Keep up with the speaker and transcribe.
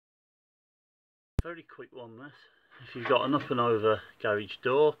Very quick one this. If you've got an up and over garage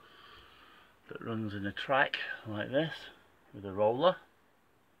door that runs in a track like this with a roller,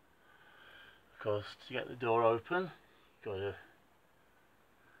 of course to get the door open you've got to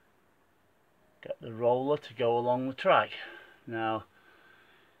get the roller to go along the track. Now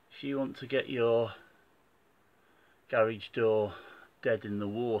if you want to get your garage door dead in the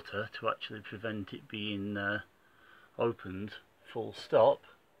water to actually prevent it being opened full stop,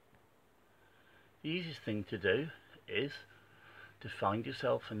 the easiest thing to do is to find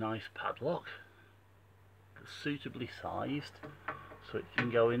yourself a nice padlock that's suitably sized so it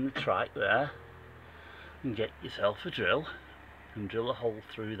can go in the track there, and get yourself a drill and drill a hole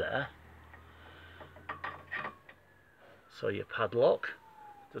through there. So your padlock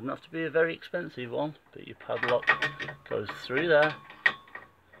doesn't have to be a very expensive one, but your padlock goes through there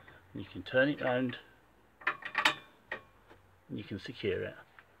and you can turn it round and you can secure it.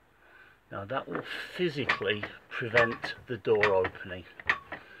 Now that will physically prevent the door opening.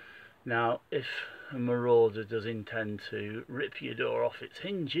 Now if a marauder does intend to rip your door off its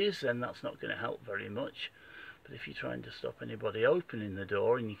hinges, then that's not going to help very much. But if you're trying to stop anybody opening the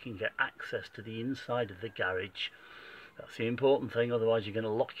door and you can get access to the inside of the garage, that's the important thing, otherwise you're going to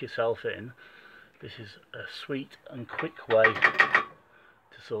lock yourself in. This is a sweet and quick way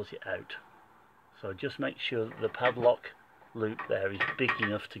to sort it out. So just make sure that the padlock loop there is big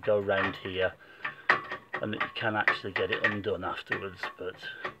enough to go round here and that you can actually get it undone afterwards, but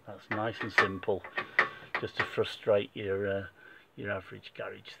that's nice and simple, just to frustrate your average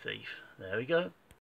garage thief. There we go.